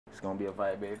gonna be a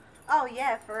vibe, babe? Oh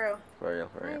yeah, for real. For real,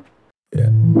 for real.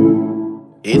 Yeah.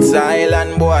 It's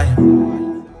Island boy.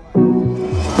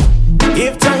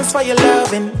 Give thanks for your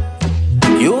loving.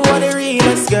 You are the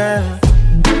realest girl.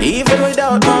 Even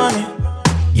without money,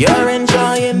 you're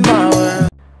enjoying my world.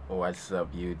 What's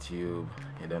up, YouTube?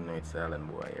 You don't know it's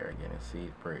Island boy here again. You see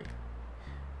it, pray.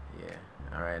 Yeah.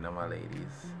 Alright, now my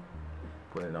ladies.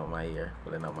 Pulling out my ear,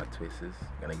 pulling out my twists.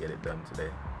 Gonna get it done today.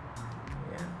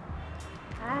 Yeah.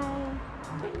 Hi.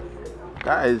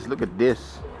 Guys, look at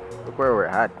this. Look where we're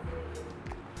at.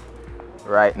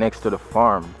 Right next to the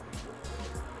farm.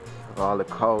 Look at all the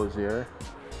cows here.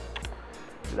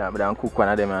 I'm gonna cook one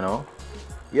of them, you know.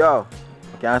 Yo,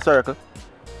 can I circle?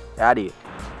 Yeah, I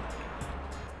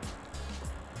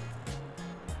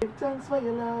Thanks for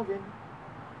your loving.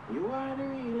 You are the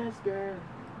realest girl.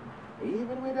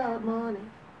 Even without money,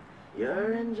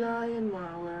 you're enjoying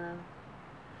my world.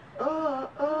 Oh,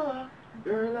 oh,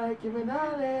 girl like you, me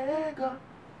not let go.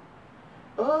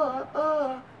 Oh,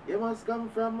 oh, you must come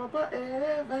from up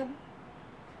heaven.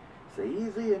 So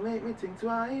easy, you make me think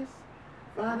twice.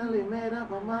 Finally made up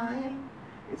my mind.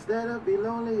 Instead of be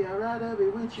lonely, I'd rather be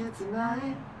with you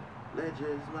tonight.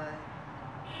 Pleasure's mine.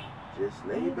 Just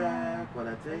lay back while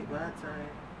I take my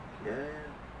time. Yeah.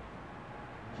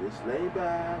 Just lay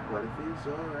back while it feels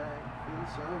so right.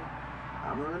 Feels so.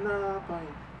 I'm running up on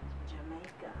you.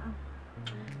 Jamaica.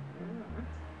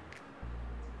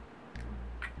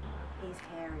 His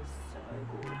hair is so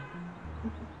good.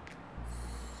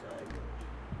 So good.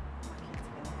 My kid's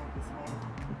gonna have his hair.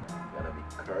 It's gonna be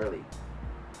curly.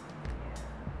 Yeah.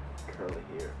 Curly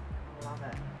here. Love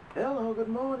it. Hello, good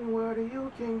morning, where do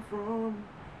you came from?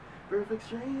 Perfect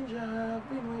stranger I've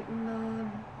been waiting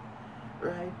on.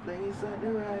 Right place at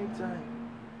the right time.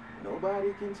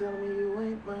 Nobody can tell me you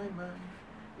ain't my mind.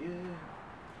 Yeah.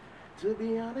 To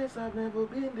be honest, I've never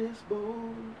been this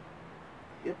bold.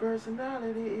 Your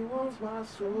personality, it wants my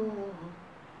soul.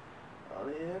 All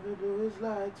they ever do is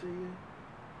lie to you.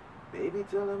 Baby,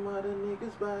 tell them other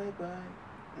niggas bye-bye.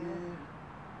 Yeah.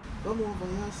 Come over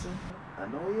here, son. I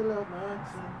know you love my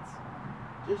accent.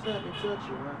 Just let me touch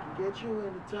you, I can get you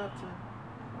in the top 10.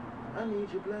 I need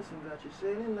your blessing, got you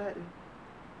sailing lightly.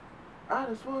 I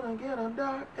just wanna get on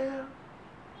dark air.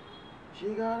 She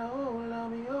got a hold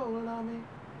on me.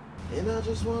 And I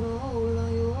just wanna hold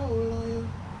on you.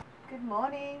 Good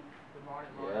morning. Good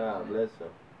morning, Yeah, bless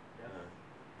her.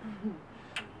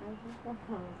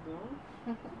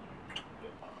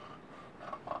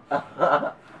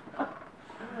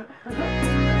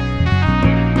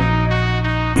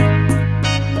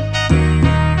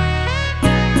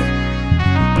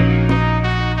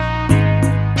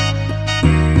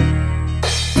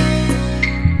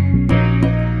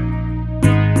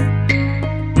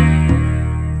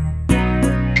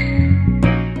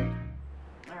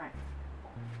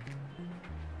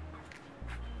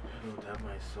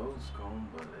 Soul's comb,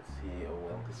 but let's see how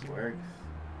well this works.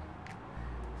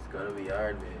 It's gonna be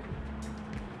hard, man.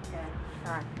 Yeah,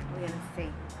 alright, we're gonna see.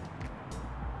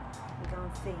 We're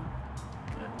gonna see.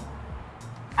 Yeah.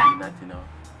 See that, you know?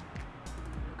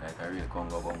 Look like a real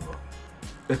Congo bongo.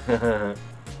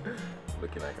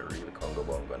 Looking like a real Congo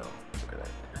bongo now. Look at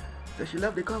that. So she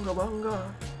love the Congo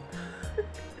bongo.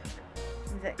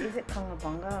 Is it Congo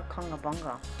bongo or Congo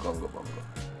bongo? Congo bongo.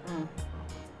 Mm.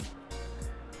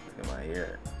 Look at my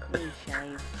hair. You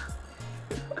shave.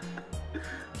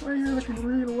 My hair looking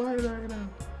real white right now.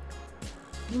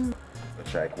 I'll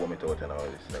try to comb it out and all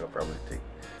this. Like a probably take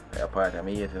like a part of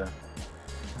me yet, you know.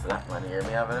 Black man hair me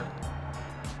have it. You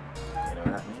know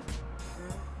what that means?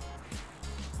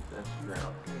 That's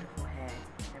brown. Beautiful hair,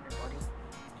 everybody.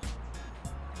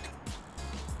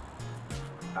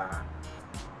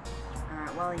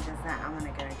 Alright, while he does that, I'm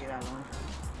gonna go do our laundry.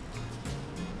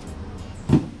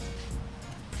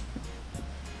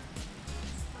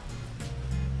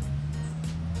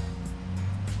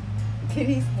 Look at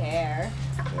his hair.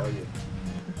 Hell yeah.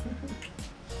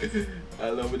 I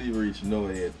love it, he reach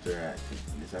nowhere yet, right?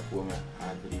 This is for me,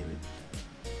 hard to deal with.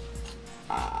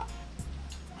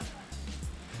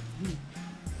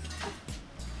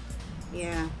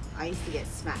 Yeah, I used to get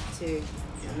smacked too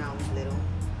when I was little.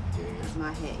 Because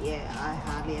my hair, yeah, I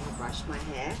hardly ever brushed my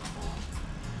hair.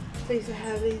 So I used to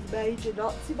have these major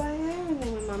knots in my hair, and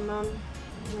then when my mum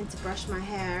went to brush my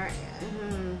hair,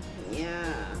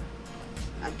 yeah,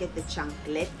 I'd get the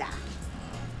chancleta.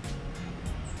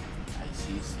 I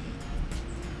see.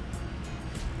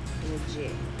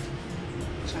 Legit.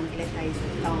 Chancleta is the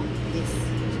thong. This.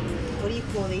 What do you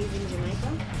call these in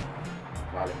Jamaica?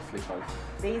 Call them slippers.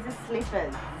 These are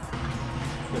slippers.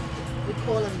 We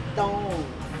call them thongs.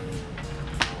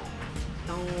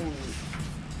 Thongs.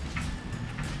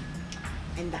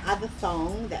 And the other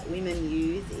thong that women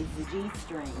use is the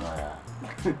G-string. Oh,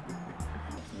 yeah.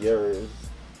 Yours.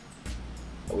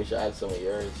 I wish I had some of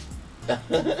yours. No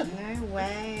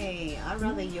way. I'd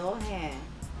rather your hair.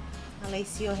 At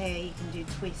least your hair you can do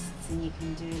twists and you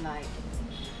can do like...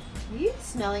 You're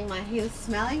smelling my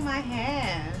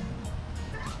hair.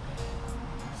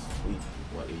 Sweet.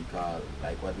 What do you call,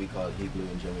 like what we call igloo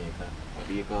in Jamaica? What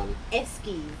do you call it?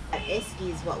 Esky. Esky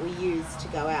is what we use to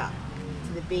go out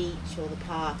to the beach or the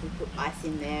park. We put ice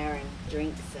in there and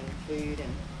drinks and food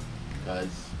and...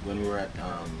 Because when we were at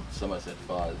Somerset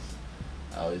Falls,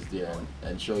 I was there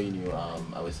and showing you,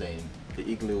 I was saying the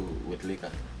igloo with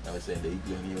liquor. I was saying the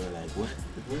igloo and you were like,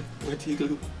 what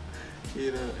igloo?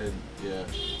 You know, and yeah.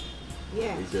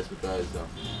 Yeah. It's just because of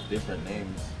different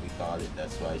names we call it.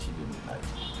 That's why she didn't like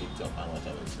pick up on what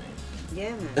I was saying.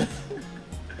 Yeah, man.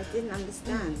 I didn't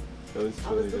understand. I was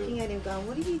looking at him going,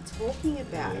 what are you talking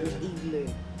about with igloo?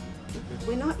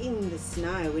 We're not in the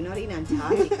snow. We're not in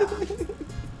Antarctica.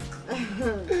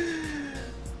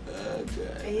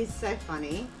 Okay. He's so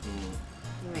funny.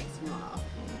 He makes me laugh.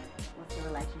 What's the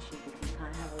relationship if you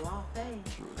can't have a laugh, eh?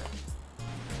 True that.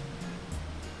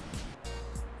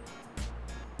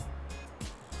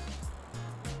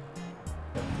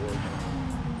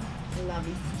 I love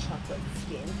his chocolate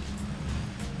skin.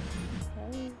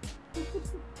 Hey.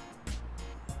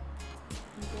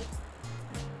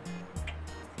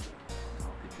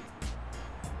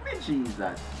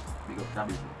 Jesus. Big up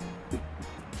Tabby.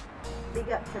 Big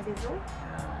up to Bizzle.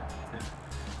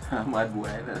 Yeah. Mad boy.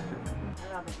 I'd rather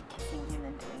be kissing him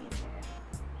than doing his hair.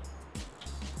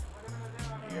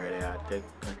 Here they are. Take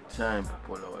time to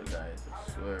pull out, guys. I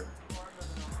swear.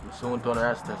 I'm soon turn the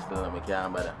rasta still and I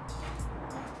can't bother.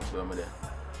 So I'm there.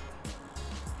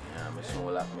 Yeah, I'm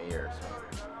soon lock my ear, so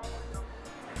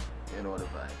you know the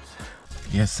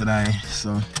vibes. Yesterday,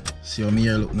 so see how my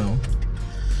hair look now.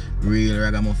 Real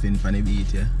ragamuffin for the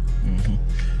beat, yeah.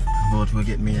 About to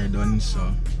get my hair done,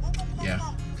 so yeah.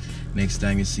 Next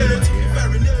time you see my hair.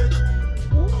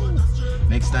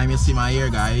 Next time you see my hair,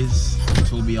 guys,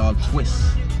 it will be all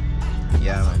twist.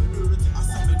 Yeah, man.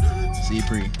 See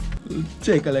pretty.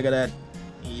 Take a look at that.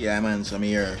 Yeah, man, some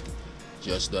hair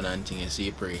just done and thing, you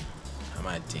see pretty. I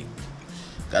might think.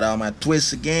 Got all my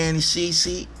twists again, you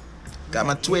see? Got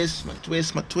my twist.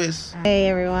 Hey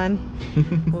everyone.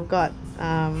 We've got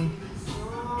Tyrone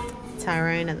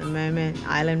at the moment,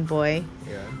 Island Boy,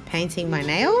 painting my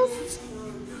nails.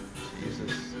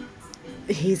 Jesus.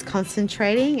 He's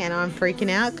concentrating and I'm freaking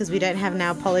out because we don't have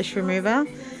nail polish remover.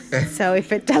 So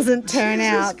if it doesn't turn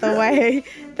out the way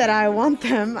that I want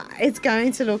them, it's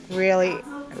going to look really,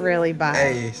 really bad.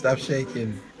 Hey, stop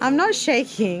shaking. I'm not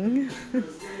shaking.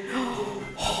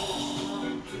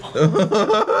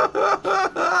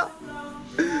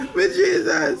 With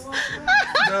Jesus.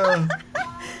 No.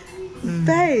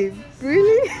 Babe,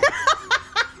 really?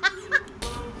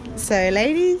 So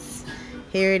ladies,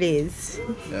 here it is.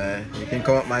 You can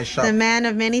come up my shop. The man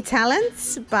of many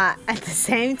talents, but at the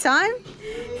same time,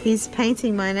 he's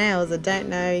painting my nails. I don't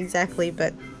know exactly,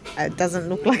 but it doesn't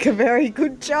look like a very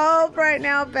good job right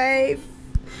now, babe.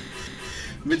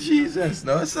 But Jesus,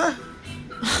 no sir.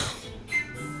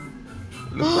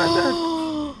 Look like that.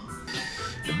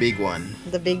 The big one.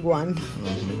 The big one.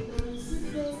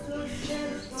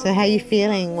 So how you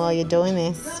feeling while you're doing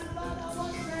this?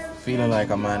 Feeling like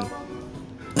a man.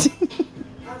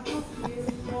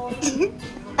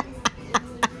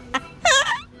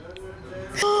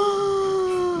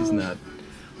 It's not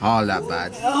all that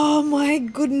bad. Oh my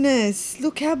goodness.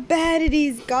 Look how bad it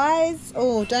is, guys.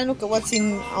 Oh, don't look at what's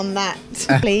on that.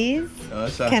 Please. No,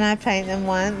 sir. Can I paint them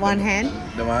one hand?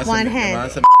 One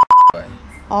hand. Boy.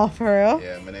 Oh, for real?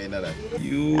 Yeah, man, ain't know that.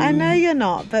 You. I know you're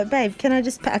not, but babe, can I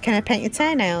paint your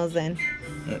toenails then?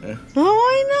 Uh-uh. Oh,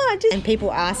 why not? And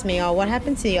people ask me, oh, what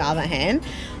happened to your other hand?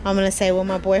 I'm gonna say, well,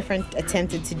 my boyfriend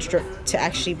attempted to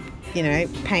actually, you know,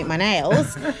 paint my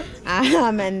nails,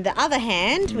 and the other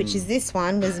hand, which is this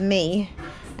one, was me,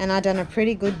 and I done a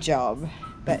pretty good job,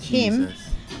 but him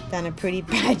done a pretty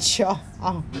bad job.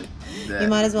 Oh, you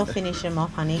might as well finish him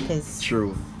off, honey, because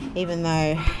true. Even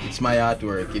though it's my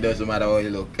artwork, it doesn't matter how you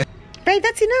look. Babe,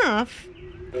 that's enough.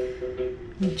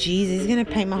 Jeez, he's gonna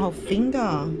paint my whole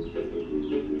finger.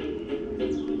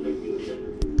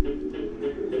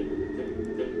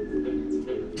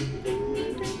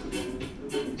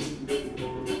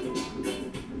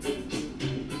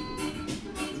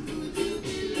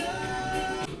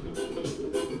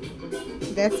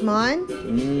 That's mine.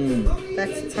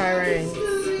 That's Tyrone's.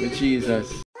 With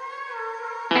Jesus.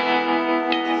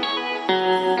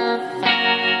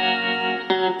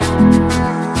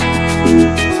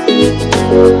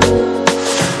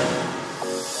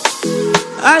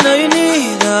 I know you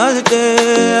need a holiday.